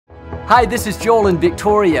Hi, this is Joel and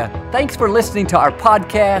Victoria. Thanks for listening to our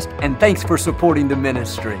podcast, and thanks for supporting the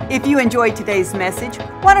ministry. If you enjoyed today's message,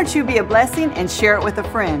 why don't you be a blessing and share it with a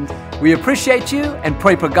friend? We appreciate you and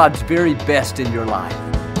pray for God's very best in your life.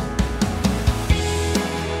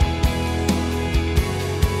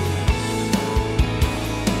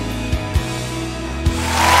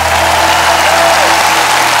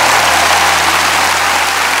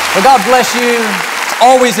 Well, God bless you. It's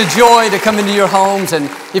always a joy to come into your homes. And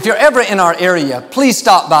if you're ever in our area, please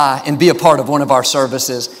stop by and be a part of one of our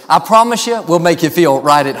services. I promise you, we'll make you feel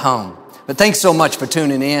right at home. But thanks so much for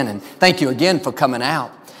tuning in, and thank you again for coming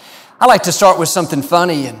out. I like to start with something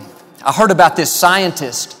funny. And I heard about this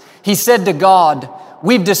scientist. He said to God,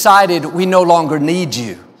 "We've decided we no longer need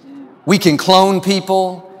you. We can clone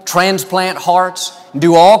people, transplant hearts, and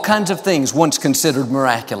do all kinds of things once considered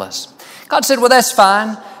miraculous." God said, "Well, that's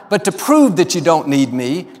fine. But to prove that you don't need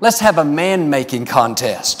me, let's have a man-making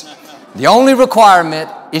contest. The only requirement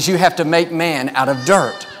is you have to make man out of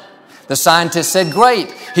dirt." The scientist said,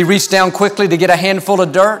 "Great." He reached down quickly to get a handful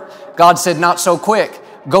of dirt. God said, "Not so quick.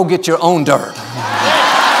 Go get your own dirt."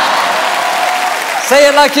 Say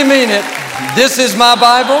it like you mean it. This is my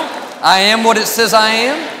Bible. I am what it says I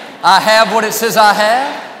am. I have what it says I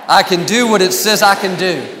have. I can do what it says I can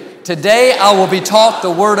do. Today I will be taught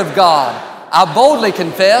the Word of God. I boldly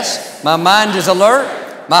confess, my mind is alert,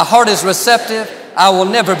 my heart is receptive, I will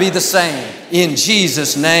never be the same. In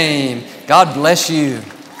Jesus' name, God bless you.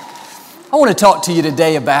 I want to talk to you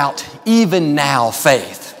today about even now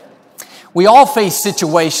faith. We all face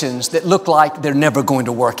situations that look like they're never going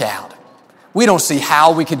to work out. We don't see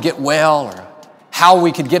how we could get well, or how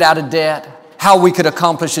we could get out of debt, how we could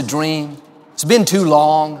accomplish a dream. It's been too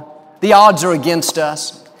long. The odds are against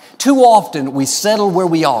us. Too often we settle where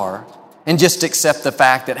we are and just accept the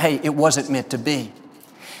fact that, hey, it wasn't meant to be.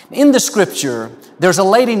 In the scripture, there's a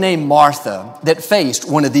lady named Martha that faced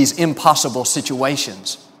one of these impossible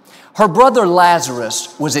situations. Her brother Lazarus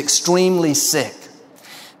was extremely sick.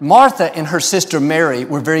 Martha and her sister Mary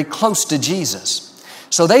were very close to Jesus.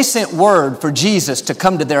 So they sent word for Jesus to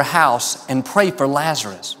come to their house and pray for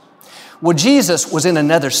Lazarus. Well, Jesus was in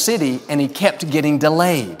another city and he kept getting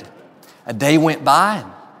delayed. A day went by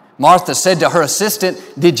and Martha said to her assistant,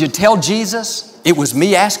 "Did you tell Jesus it was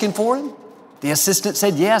me asking for him?" The assistant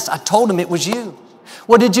said, "Yes, I told him it was you."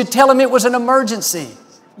 "Well, did you tell him it was an emergency?"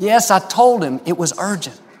 "Yes, I told him it was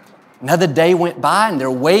urgent." Another day went by and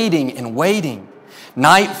they're waiting and waiting.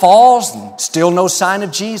 Night falls and still no sign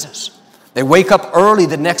of Jesus. They wake up early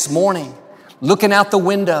the next morning, looking out the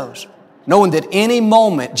windows, knowing that any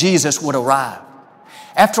moment Jesus would arrive.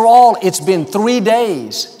 After all, it's been 3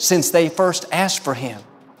 days since they first asked for him.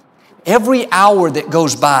 Every hour that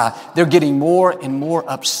goes by, they're getting more and more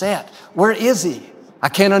upset. Where is he? I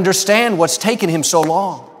can't understand what's taken him so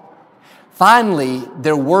long. Finally,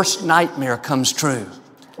 their worst nightmare comes true.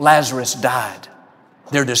 Lazarus died.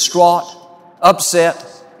 They're distraught, upset.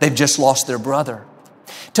 They've just lost their brother.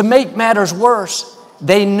 To make matters worse,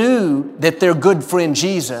 they knew that their good friend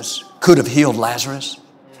Jesus could have healed Lazarus.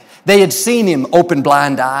 They had seen him open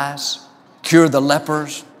blind eyes, cure the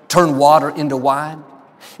lepers, turn water into wine.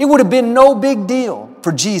 It would have been no big deal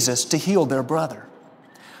for Jesus to heal their brother.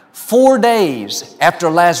 4 days after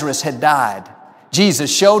Lazarus had died, Jesus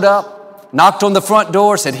showed up, knocked on the front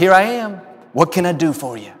door, said, "Here I am. What can I do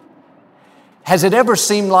for you?" Has it ever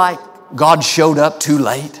seemed like God showed up too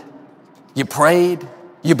late? You prayed,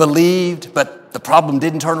 you believed, but the problem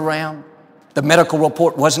didn't turn around. The medical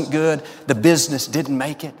report wasn't good. The business didn't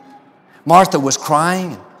make it. Martha was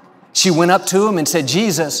crying. She went up to him and said,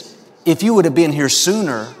 "Jesus, if you would have been here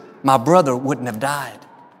sooner, my brother wouldn't have died."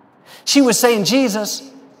 She was saying, "Jesus,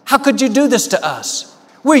 how could you do this to us?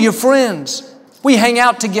 We're your friends. We hang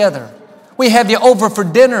out together. We have you over for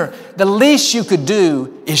dinner. The least you could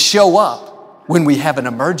do is show up when we have an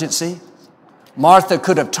emergency." Martha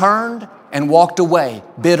could have turned and walked away,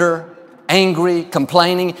 bitter, angry,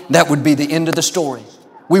 complaining. That would be the end of the story.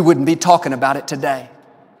 We wouldn't be talking about it today.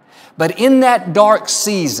 But in that dark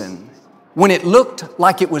season, when it looked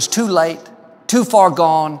like it was too late, too far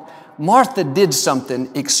gone, Martha did something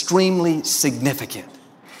extremely significant.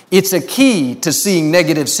 It's a key to seeing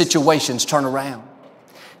negative situations turn around.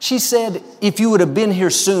 She said, "If you would have been here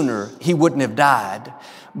sooner, he wouldn't have died.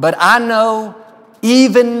 But I know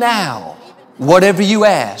even now, whatever you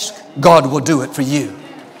ask, God will do it for you."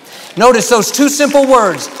 Notice those two simple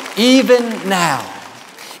words, even now.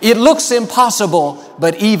 It looks impossible,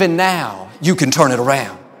 but even now, you can turn it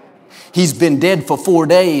around. He's been dead for 4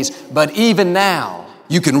 days, but even now,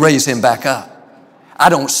 you can raise him back up. I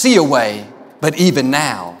don't see a way, but even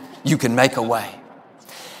now, you can make a way.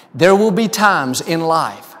 There will be times in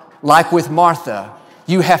life Like with Martha,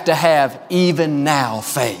 you have to have even now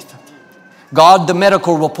faith. God, the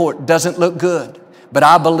medical report doesn't look good, but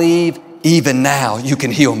I believe even now you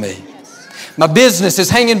can heal me. My business is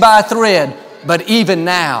hanging by a thread, but even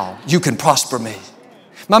now you can prosper me.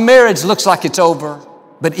 My marriage looks like it's over,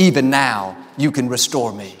 but even now you can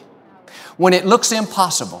restore me. When it looks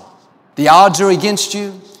impossible, the odds are against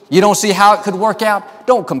you, you don't see how it could work out,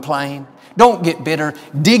 don't complain. Don't get bitter.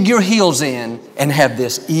 Dig your heels in and have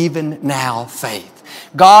this even now faith.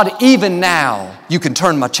 God, even now you can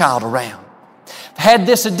turn my child around. I've had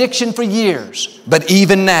this addiction for years, but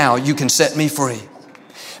even now you can set me free.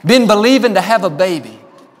 Been believing to have a baby.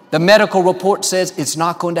 The medical report says it's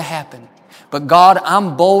not going to happen. But God,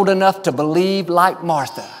 I'm bold enough to believe like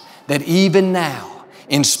Martha that even now,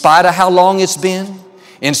 in spite of how long it's been,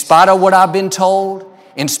 in spite of what I've been told,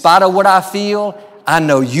 in spite of what I feel, I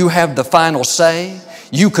know you have the final say.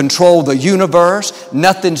 You control the universe.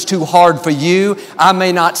 Nothing's too hard for you. I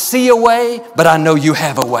may not see a way, but I know you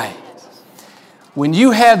have a way. When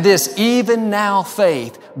you have this even now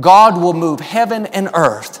faith, God will move heaven and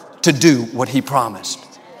earth to do what He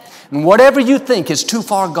promised. And whatever you think is too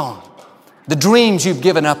far gone, the dreams you've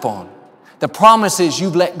given up on, the promises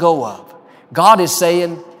you've let go of, God is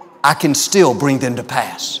saying, I can still bring them to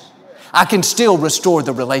pass. I can still restore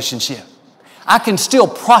the relationship. I can still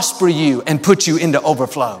prosper you and put you into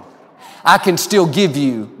overflow. I can still give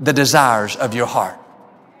you the desires of your heart.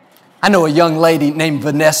 I know a young lady named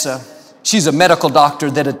Vanessa. She's a medical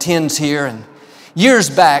doctor that attends here. And years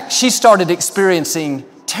back, she started experiencing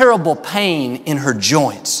terrible pain in her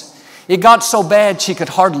joints. It got so bad she could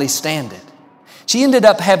hardly stand it. She ended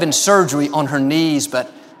up having surgery on her knees,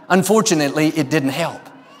 but unfortunately, it didn't help.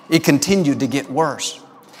 It continued to get worse.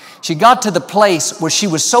 She got to the place where she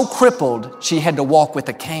was so crippled, she had to walk with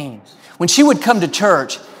a cane. When she would come to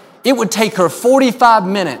church, it would take her 45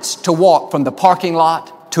 minutes to walk from the parking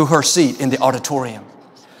lot to her seat in the auditorium.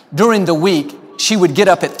 During the week, she would get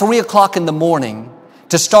up at 3 o'clock in the morning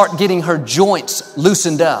to start getting her joints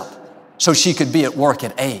loosened up so she could be at work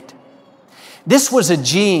at 8. This was a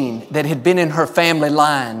gene that had been in her family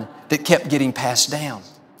line that kept getting passed down.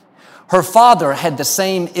 Her father had the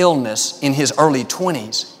same illness in his early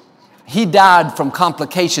 20s. He died from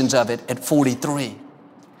complications of it at 43.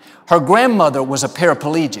 Her grandmother was a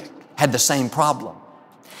paraplegic, had the same problem.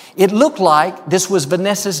 It looked like this was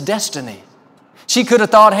Vanessa's destiny. She could have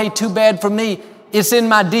thought, hey, too bad for me. It's in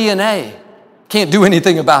my DNA. Can't do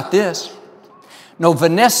anything about this. No,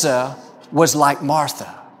 Vanessa was like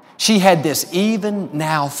Martha. She had this even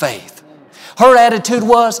now faith. Her attitude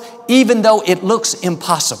was, even though it looks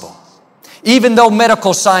impossible, even though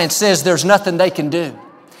medical science says there's nothing they can do,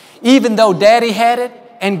 even though Daddy had it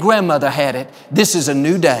and Grandmother had it, this is a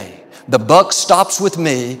new day. The buck stops with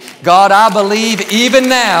me. God, I believe even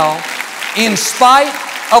now, in spite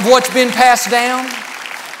of what's been passed down,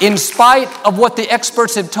 in spite of what the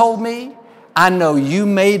experts have told me, I know you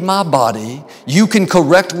made my body. You can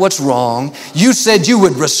correct what's wrong. You said you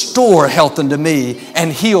would restore health unto me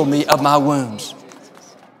and heal me of my wounds.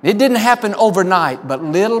 It didn't happen overnight, but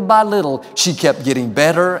little by little, she kept getting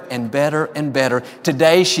better and better and better.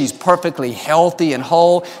 Today, she's perfectly healthy and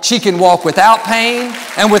whole. She can walk without pain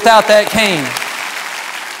and without that cane.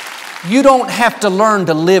 You don't have to learn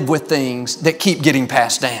to live with things that keep getting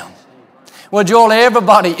passed down. Well, Joel,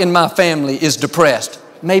 everybody in my family is depressed.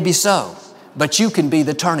 Maybe so, but you can be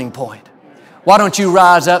the turning point. Why don't you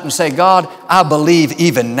rise up and say, God, I believe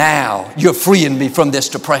even now you're freeing me from this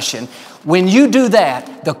depression. When you do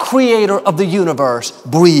that, the creator of the universe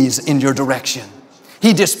breathes in your direction.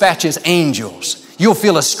 He dispatches angels. You'll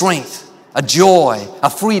feel a strength, a joy,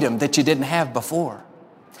 a freedom that you didn't have before.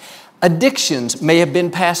 Addictions may have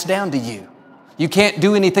been passed down to you. You can't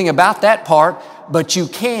do anything about that part, but you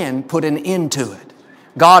can put an end to it.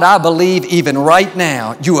 God, I believe even right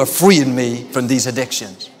now you are freeing me from these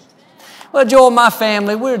addictions. Well, Joel, my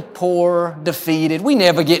family, we're poor, defeated. We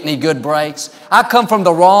never get any good breaks. I come from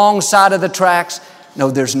the wrong side of the tracks. No,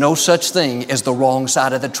 there's no such thing as the wrong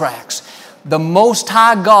side of the tracks. The Most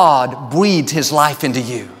High God breathed His life into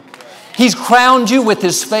you. He's crowned you with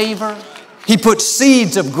His favor. He put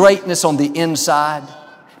seeds of greatness on the inside.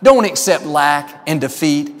 Don't accept lack and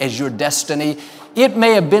defeat as your destiny. It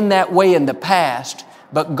may have been that way in the past,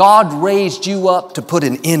 but God raised you up to put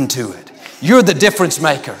an end to it. You're the difference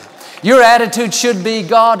maker. Your attitude should be,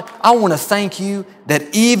 God, I want to thank you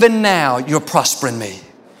that even now you're prospering me.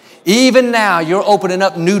 Even now you're opening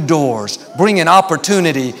up new doors, bringing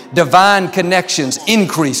opportunity, divine connections,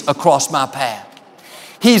 increase across my path.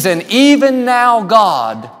 He's an even now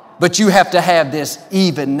God, but you have to have this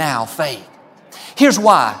even now faith. Here's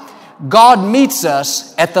why. God meets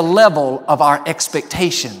us at the level of our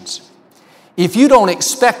expectations. If you don't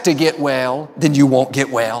expect to get well, then you won't get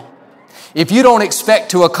well. If you don't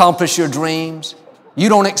expect to accomplish your dreams, you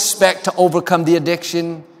don't expect to overcome the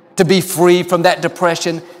addiction, to be free from that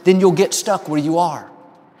depression, then you'll get stuck where you are.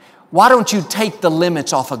 Why don't you take the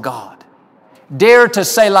limits off of God? Dare to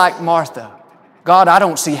say like Martha, God, I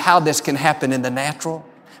don't see how this can happen in the natural.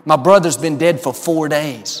 My brother's been dead for 4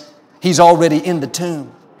 days. He's already in the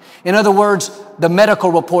tomb. In other words, the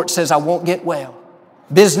medical report says I won't get well.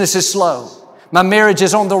 Business is slow. My marriage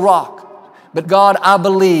is on the rock. But God, I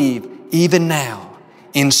believe even now,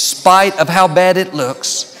 in spite of how bad it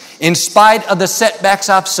looks, in spite of the setbacks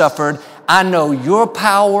I've suffered, I know your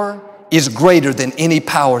power is greater than any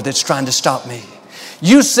power that's trying to stop me.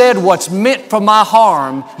 You said what's meant for my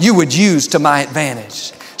harm, you would use to my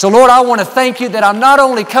advantage. So Lord, I want to thank you that I'm not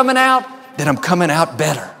only coming out, that I'm coming out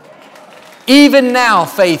better. Even now,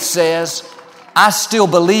 faith says, I still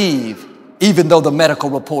believe, even though the medical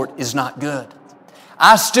report is not good.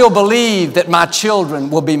 I still believe that my children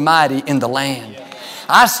will be mighty in the land.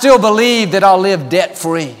 I still believe that I'll live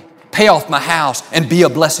debt-free, pay off my house, and be a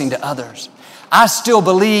blessing to others. I still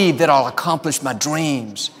believe that I'll accomplish my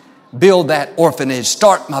dreams, build that orphanage,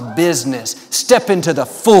 start my business, step into the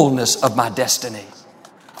fullness of my destiny.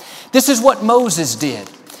 This is what Moses did.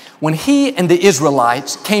 When he and the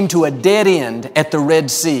Israelites came to a dead end at the Red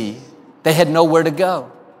Sea, they had nowhere to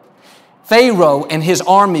go. Pharaoh and his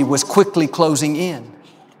army was quickly closing in.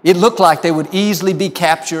 It looked like they would easily be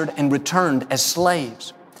captured and returned as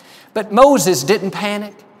slaves. But Moses didn't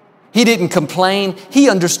panic. He didn't complain. He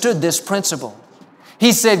understood this principle.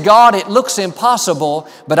 He said, God, it looks impossible,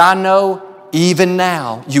 but I know even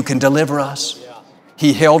now you can deliver us.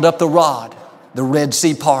 He held up the rod. The Red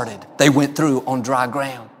Sea parted. They went through on dry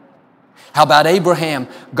ground. How about Abraham?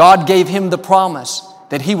 God gave him the promise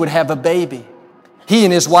that he would have a baby. He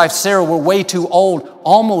and his wife Sarah were way too old,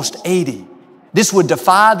 almost 80. This would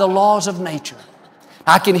defy the laws of nature.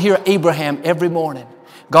 I can hear Abraham every morning.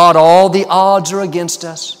 God, all the odds are against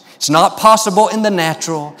us. It's not possible in the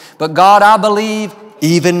natural, but God, I believe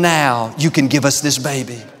even now you can give us this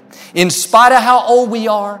baby. In spite of how old we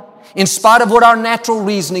are, in spite of what our natural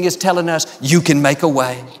reasoning is telling us, you can make a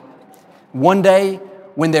way. One day,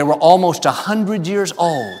 when they were almost 100 years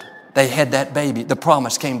old, they had that baby. The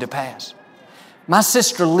promise came to pass. My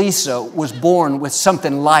sister Lisa was born with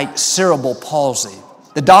something like cerebral palsy.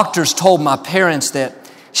 The doctors told my parents that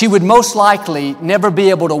she would most likely never be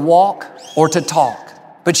able to walk or to talk,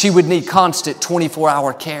 but she would need constant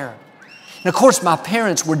 24-hour care. And of course, my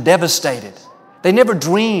parents were devastated. They never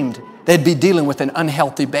dreamed they'd be dealing with an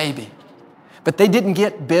unhealthy baby. But they didn't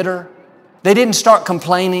get bitter. They didn't start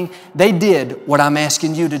complaining. They did what I'm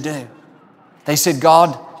asking you to do. They said,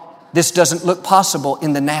 God, this doesn't look possible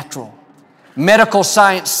in the natural. Medical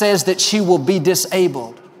science says that she will be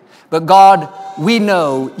disabled. But God, we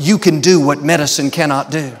know you can do what medicine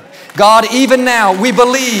cannot do. God, even now, we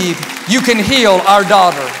believe you can heal our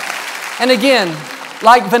daughter. And again,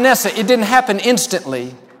 like Vanessa, it didn't happen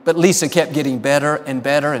instantly, but Lisa kept getting better and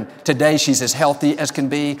better. And today she's as healthy as can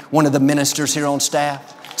be. One of the ministers here on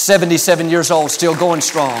staff, 77 years old, still going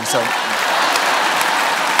strong. So,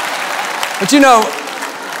 but you know,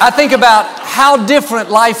 I think about how different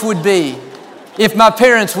life would be if my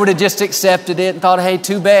parents would have just accepted it and thought, hey,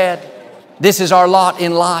 too bad. This is our lot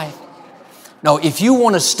in life. No, if you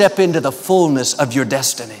want to step into the fullness of your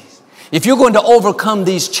destiny, if you're going to overcome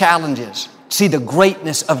these challenges, see the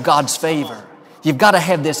greatness of God's favor, you've got to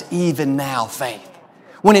have this even now faith.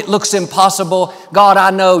 When it looks impossible, God, I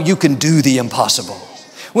know you can do the impossible.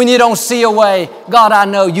 When you don't see a way, God, I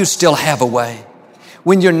know you still have a way.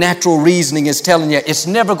 When your natural reasoning is telling you it's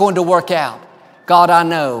never going to work out, God, I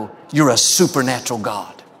know you're a supernatural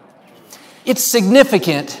God. It's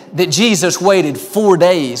significant that Jesus waited 4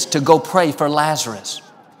 days to go pray for Lazarus.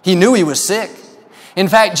 He knew he was sick. In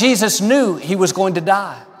fact, Jesus knew he was going to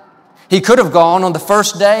die. He could have gone on the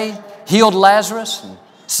first day, healed Lazarus, and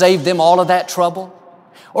saved them all of that trouble.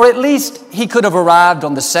 Or at least he could have arrived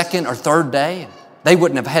on the second or third day, and they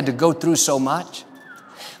wouldn't have had to go through so much.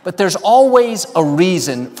 But there's always a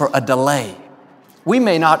reason for a delay. We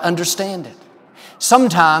may not understand it.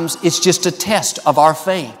 Sometimes it's just a test of our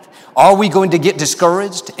faith. Are we going to get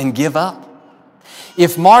discouraged and give up?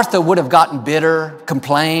 If Martha would have gotten bitter,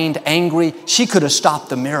 complained, angry, she could have stopped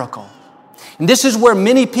the miracle. And this is where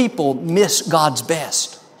many people miss God's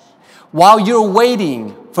best. While you're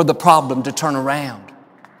waiting for the problem to turn around,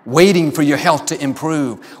 waiting for your health to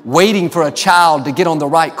improve, waiting for a child to get on the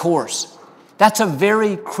right course, that's a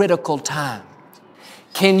very critical time.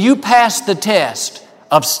 Can you pass the test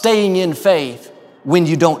of staying in faith when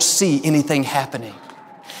you don't see anything happening?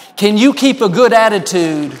 Can you keep a good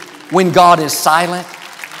attitude when God is silent?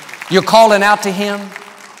 You're calling out to Him.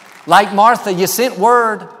 Like Martha, you sent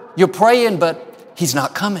word, you're praying, but He's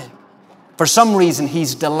not coming. For some reason,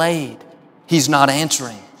 He's delayed. He's not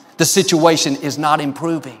answering. The situation is not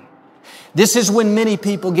improving. This is when many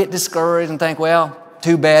people get discouraged and think, well,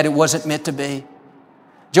 too bad it wasn't meant to be.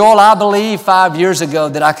 Joel, I believe 5 years ago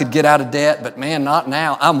that I could get out of debt, but man, not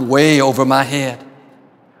now. I'm way over my head.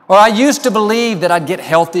 Or I used to believe that I'd get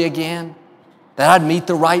healthy again, that I'd meet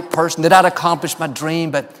the right person, that I'd accomplish my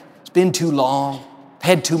dream, but it's been too long,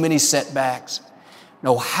 had too many setbacks.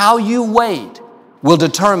 No, how you wait will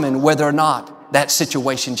determine whether or not that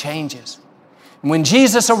situation changes. When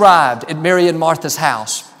Jesus arrived at Mary and Martha's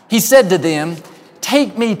house, He said to them,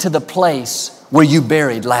 take me to the place where you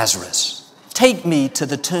buried Lazarus. Take me to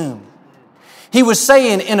the tomb. He was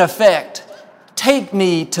saying, in effect, take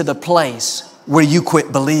me to the place where you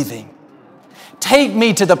quit believing. Take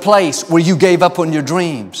me to the place where you gave up on your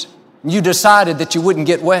dreams. You decided that you wouldn't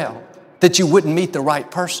get well, that you wouldn't meet the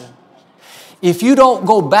right person. If you don't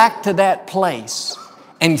go back to that place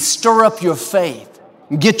and stir up your faith,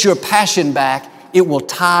 get your passion back, it will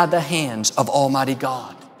tie the hands of Almighty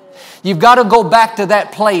God. You've got to go back to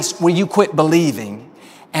that place where you quit believing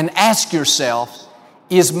and ask yourself,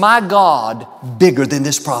 is my God bigger than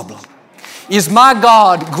this problem? Is my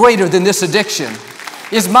God greater than this addiction?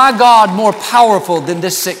 Is my God more powerful than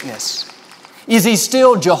this sickness? Is He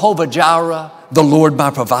still Jehovah Jireh, the Lord my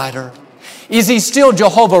provider? Is He still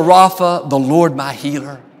Jehovah Rapha, the Lord my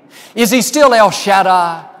healer? Is He still El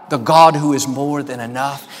Shaddai, the God who is more than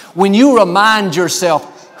enough? When you remind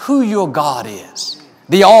yourself who your God is,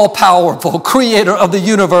 the all-powerful creator of the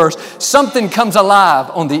universe, something comes alive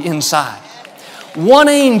on the inside. One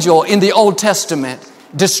angel in the Old Testament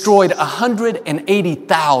destroyed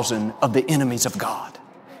 180,000 of the enemies of God.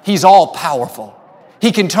 He's all-powerful.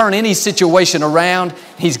 He can turn any situation around.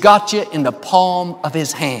 He's got you in the palm of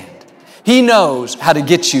His hand. He knows how to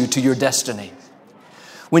get you to your destiny.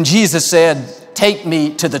 When Jesus said, take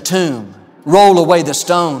me to the tomb, roll away the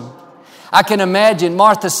stone, I can imagine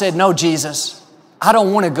Martha said, no, Jesus, I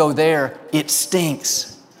don't want to go there. It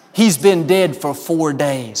stinks. He's been dead for 4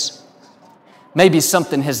 days. Maybe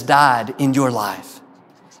something has died in your life.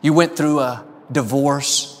 You went through a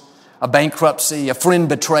divorce, a bankruptcy, a friend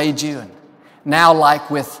betrayed you, and now,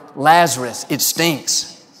 like with Lazarus, it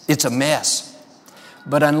stinks. It's a mess.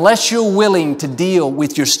 But unless you're willing to deal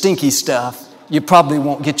with your stinky stuff, you probably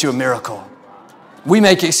won't get you a miracle. We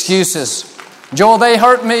make excuses. Joel, they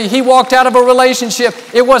hurt me. He walked out of a relationship.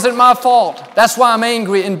 It wasn't my fault. That's why I'm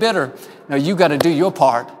angry and bitter. No, you got to do your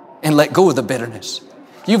part and let go of the bitterness.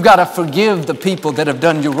 You've got to forgive the people that have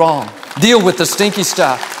done you wrong. Deal with the stinky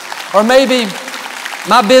stuff. Or maybe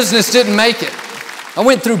my business didn't make it. I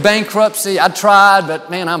went through bankruptcy. I tried, but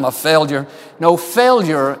man, I'm a failure. No,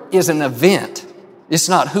 failure is an event. It's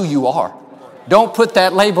not who you are. Don't put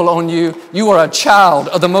that label on you. You are a child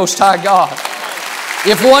of the Most High God.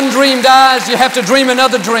 If one dream dies, you have to dream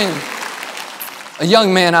another dream. A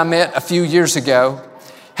young man I met a few years ago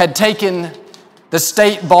had taken the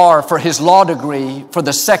state bar for his law degree for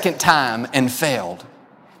the second time and failed.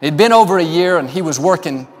 It'd been over a year and he was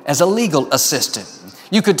working as a legal assistant.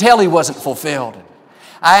 You could tell he wasn't fulfilled.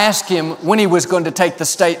 I asked him when he was going to take the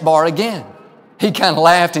state bar again. He kind of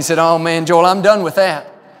laughed. He said, oh man, Joel, I'm done with that.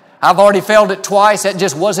 I've already failed it twice. That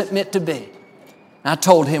just wasn't meant to be. And I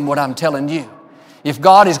told him what I'm telling you. If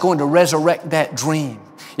God is going to resurrect that dream,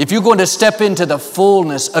 if you're going to step into the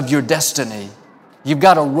fullness of your destiny, you've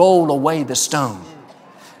got to roll away the stone.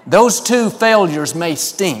 Those 2 failures may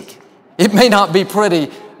stink. It may not be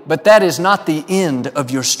pretty, but that is not the end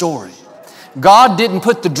of your story. God didn't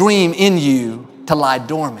put the dream in you to lie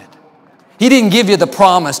dormant. He didn't give you the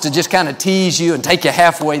promise to just kind of tease you and take you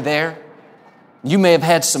halfway there. You may have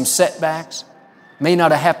had some setbacks, may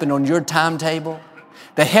not have happened on your timetable.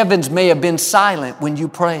 The heavens may have been silent when you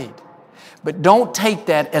prayed. But don't take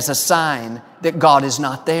that as a sign that God is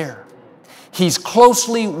not there. He's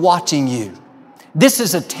closely watching you. This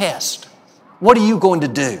is a test. What are you going to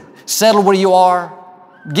do? Settle where you are?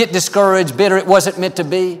 Get discouraged, bitter, it wasn't meant to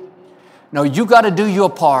be? No, you got to do your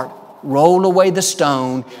part. Roll away the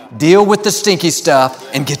stone, deal with the stinky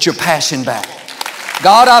stuff, and get your passion back.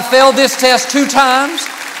 God, I failed this test 2 times.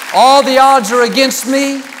 All the odds are against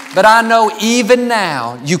me. But I know even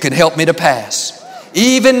now you can help me to pass.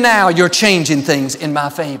 Even now you're changing things in my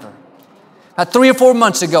favor. About 3 or 4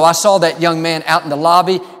 months ago, I saw that young man out in the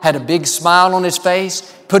lobby, had a big smile on his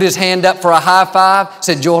face, put his hand up for a high five,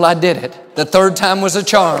 said, Joel, I did it. The 3rd time was a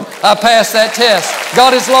charm. I passed that test.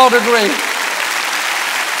 Got his law degree.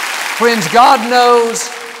 Friends, God knows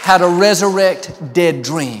how to resurrect dead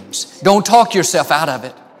dreams. Don't talk yourself out of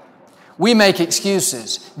it. We make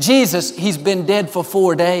excuses. Jesus, He's been dead for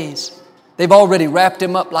 4 days. They've already wrapped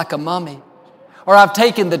Him up like a mummy. Or I've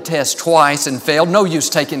taken the test twice and failed. No use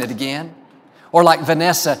taking it again. Or like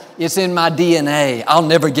Vanessa, it's in my DNA. I'll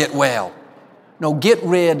never get well. No, get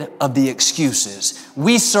rid of the excuses.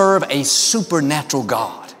 We serve a supernatural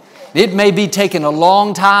God. It may be taking a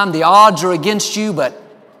long time. The odds are against you, but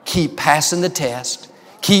keep passing the test.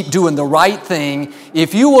 Keep doing the right thing.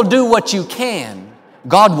 If you will do what you can,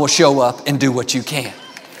 God will show up and do what you can.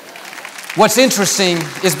 What's interesting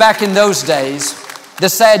is back in those days, the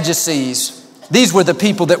Sadducees, these were the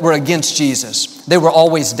people that were against Jesus. They were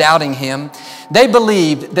always doubting Him. They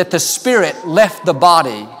believed that the spirit left the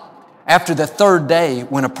body after the 3rd day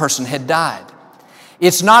when a person had died.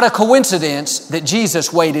 It's not a coincidence that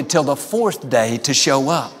Jesus waited till the 4th day to show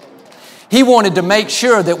up. He wanted to make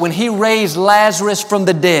sure that when He raised Lazarus from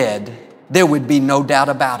the dead, there would be no doubt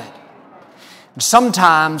about it.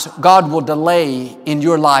 Sometimes God will delay in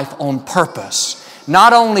your life on purpose,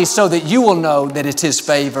 not only so that you will know that it's His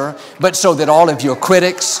favor, but so that all of your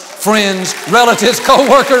critics, friends, relatives,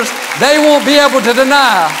 co-workers, they won't be able to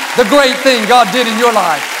deny the great thing God did in your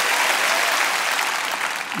life.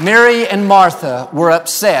 Mary and Martha were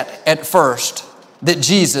upset at first that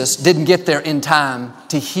Jesus didn't get there in time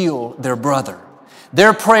to heal their brother.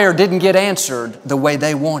 Their prayer didn't get answered the way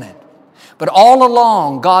they wanted. But all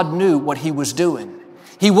along, God knew what He was doing.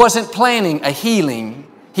 He wasn't planning a healing.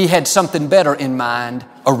 He had something better in mind,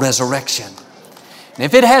 a resurrection. And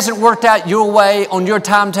if it hasn't worked out your way on your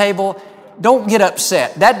timetable, don't get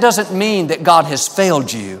upset. That doesn't mean that God has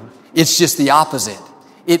failed you. It's just the opposite.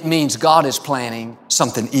 It means God is planning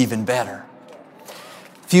something even better.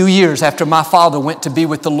 A few years after my father went to be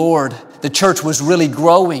with the Lord, the church was really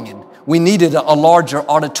growing and we needed a larger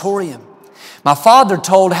auditorium. My father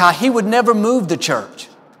told how he would never move the church.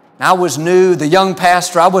 I was new, the young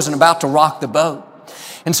pastor, I wasn't about to rock the boat.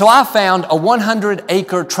 And so I found a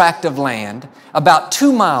 100-acre tract of land about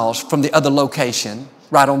 2 miles from the other location,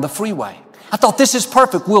 right on the freeway. I thought, this is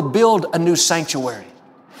perfect. We'll build a new sanctuary.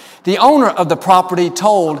 The owner of the property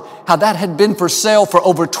told how that had been for sale for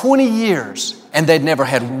over 20 years and they'd never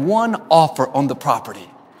had one offer on the property.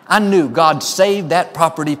 I knew God saved that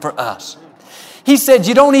property for us. He said,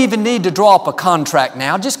 you don't even need to draw up a contract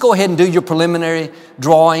now. Just go ahead and do your preliminary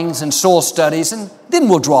drawings and soil studies and then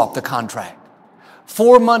we'll draw up the contract.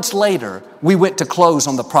 4 months later, we went to close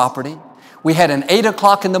on the property. We had an 8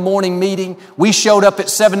 o'clock in the morning meeting. We showed up at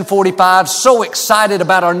 7:45, so excited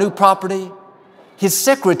about our new property. His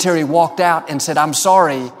secretary walked out and said, I'm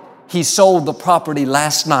sorry, he sold the property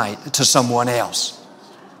last night to someone else.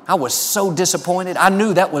 I was so disappointed. I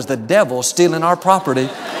knew that was the devil stealing our property.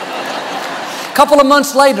 A couple of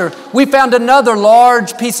months later, we found another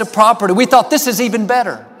large piece of property. We thought, this is even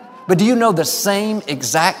better. But do you know the same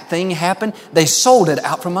exact thing happened? They sold it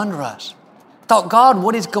out from under us. I thought, God,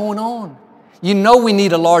 what is going on? You know we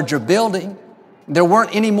need a larger building. There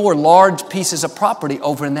weren't any more large pieces of property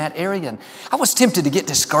over in that area. And I was tempted to get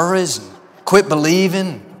discouraged and quit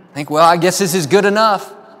believing. Think, well, I guess this is good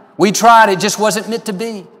enough. We tried, it just wasn't meant to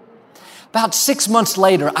be. About 6 months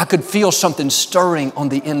later, I could feel something stirring on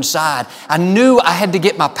the inside. I knew I had to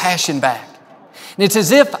get my passion back. And it's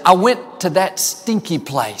as if I went to that stinky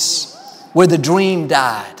place where the dream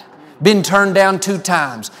died, been turned down 2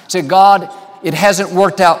 times. Said, God, it hasn't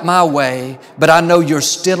worked out my way, but I know you're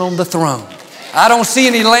still on the throne. I don't see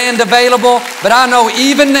any land available, but I know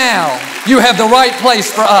even now you have the right place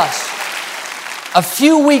for us. A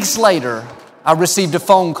few weeks later, I received a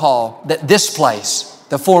phone call that this place,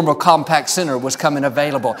 the former Compact Center, was coming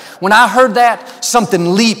available. When I heard that,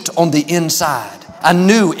 something leaped on the inside. I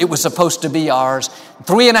knew it was supposed to be ours.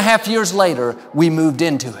 3.5 years later, we moved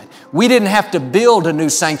into it. We didn't have to build a new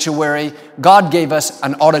sanctuary. God gave us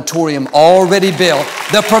an auditorium already built.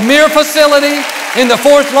 The premier facility in the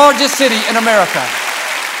 4th largest city in America.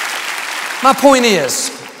 My point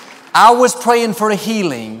is, I was praying for a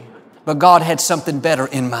healing, but God had something better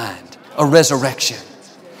in mind, a resurrection.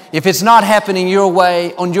 If it's not happening your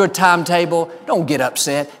way, on your timetable, don't get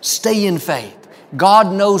upset. Stay in faith.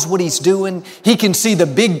 God knows what He's doing. He can see the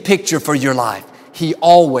big picture for your life. He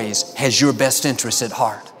always has your best interests at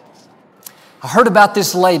heart. I heard about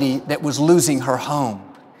this lady that was losing her home.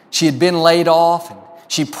 She had been laid off and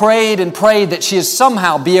she prayed and prayed that she'd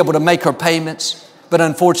somehow be able to make her payments, but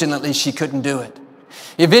unfortunately she couldn't do it.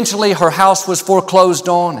 Eventually her house was foreclosed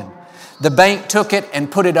on and the bank took it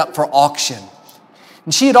and put it up for auction.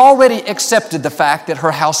 And she had already accepted the fact that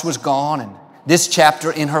her house was gone and this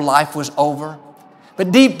chapter in her life was over.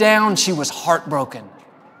 But deep down she was heartbroken.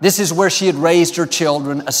 This is where she had raised her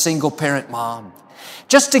children, a single-parent mom.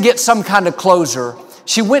 Just to get some kind of closure,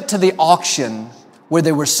 she went to the auction where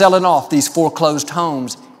they were selling off these foreclosed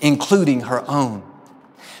homes, including her own.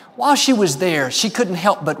 While she was there, she couldn't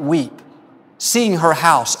help but weep, seeing her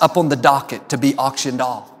house up on the docket to be auctioned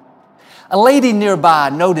off. A lady nearby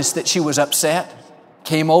noticed that she was upset,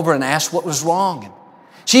 came over and asked what was wrong. And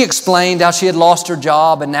she explained how she had lost her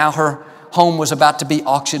job and now her home was about to be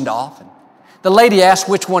auctioned off. And the lady asked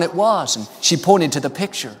which one it was, and she pointed to the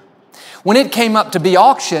picture. When it came up to be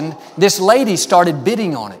auctioned, this lady started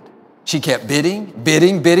bidding on it. She kept bidding,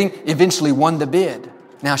 eventually won the bid.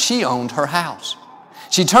 Now she owned her house.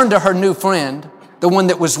 She turned to her new friend, the one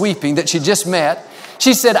that was weeping, that she just met.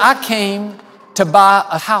 She said, "I came to buy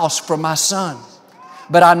a house for my son,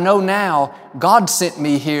 but I know now God sent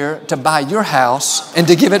me here to buy your house and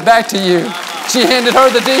to give it back to you." She handed her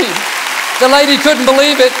the deed. The lady couldn't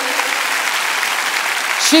believe it.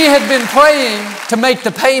 She had been praying to make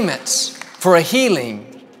the payments for a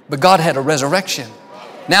healing, but God had a resurrection.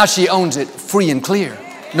 Now she owns it free and clear.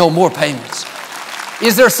 No more payments.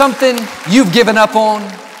 Is there something you've given up on?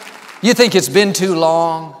 You think it's been too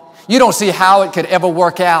long? You don't see how it could ever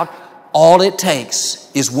work out? All it takes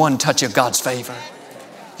is one touch of God's favor.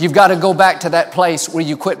 You've got to go back to that place where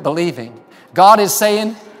you quit believing. God is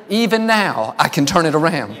saying, even now I can turn it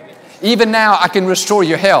around. Even now I can restore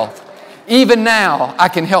your health. Even now I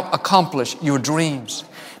can help accomplish your dreams.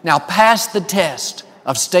 Now pass the test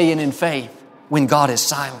of staying in faith when God is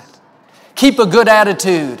silent. Keep a good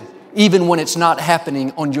attitude even when it's not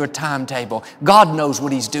happening on your timetable. God knows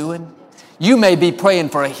what He's doing. You may be praying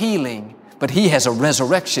for a healing, but He has a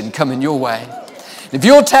resurrection coming your way. If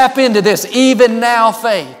you'll tap into this even now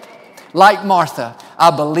faith, like Martha,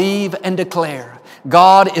 I believe and declare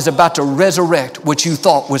God is about to resurrect what you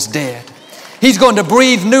thought was dead. He's going to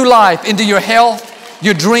breathe new life into your health,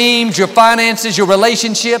 your dreams, your finances, your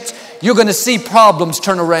relationships. You're going to see problems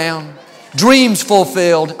turn around, dreams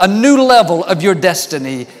fulfilled, a new level of your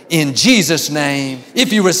destiny in Jesus' name.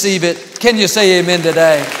 If you receive it, can you say amen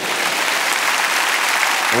today?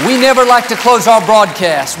 We never like to close our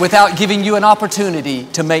broadcast without giving you an opportunity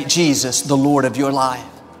to make Jesus the Lord of your life.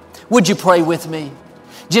 Would you pray with me?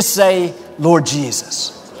 Just say, Lord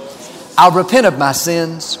Jesus, I repent of my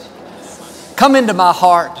sins. Come into my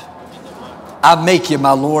heart. I make you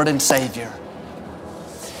my Lord and Savior.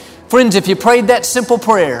 Friends, if you prayed that simple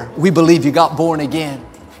prayer, we believe you got born again.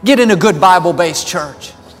 Get in a good Bible-based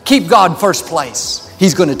church. Keep God first place.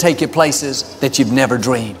 He's going to take you places that you've never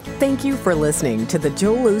dreamed. Thank you for listening to the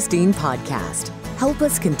Joel Osteen Podcast. Help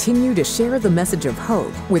us continue to share the message of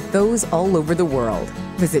hope with those all over the world.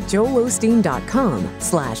 Visit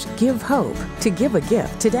joelosteen.com/give hope to give a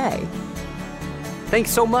gift today.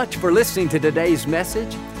 Thanks so much for listening to today's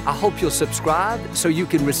message. I hope you'll subscribe so you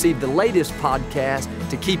can receive the latest podcast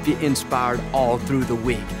to keep you inspired all through the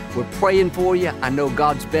week. We're praying for you. I know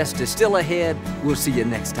God's best is still ahead. We'll see you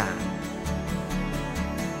next time.